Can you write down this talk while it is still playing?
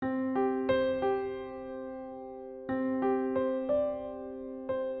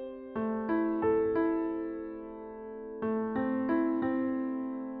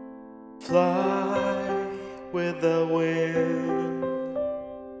Fly with the wind,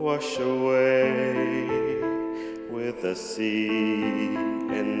 wash away with the sea,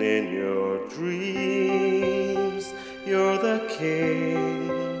 and in your dreams you're the king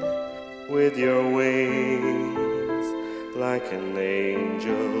with your wings like an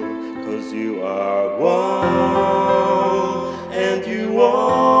angel, 'cause you are one, and you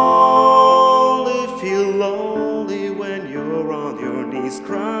only feel lonely when you're on your knees.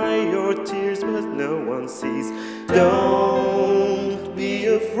 Cry your tears but no one sees. Don't be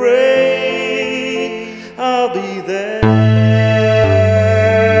afraid, I'll be there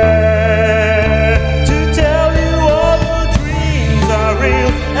to tell you all your dreams are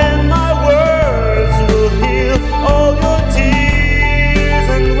real, and my words will heal all your tears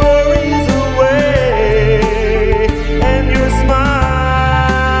and worries away, and your smile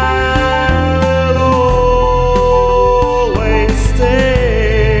will always stay.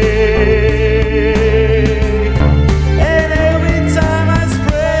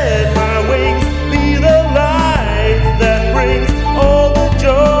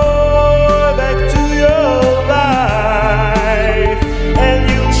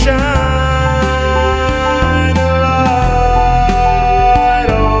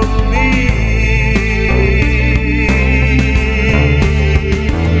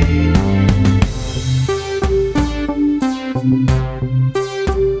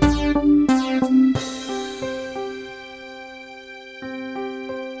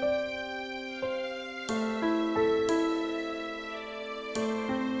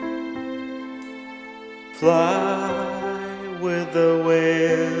 Fly with the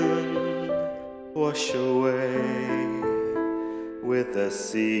wind, wash away with the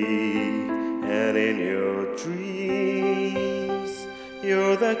sea, and in your dreams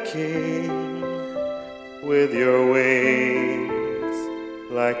you're the king with your wings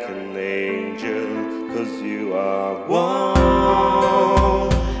like an angel, 'cause you are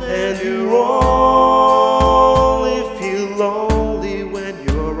one, and you only feel lonely when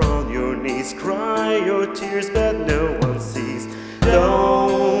you're on your knees. Cry your tears but no one sees.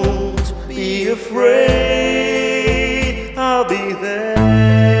 Don't be afraid, I'll be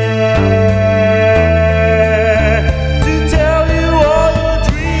there.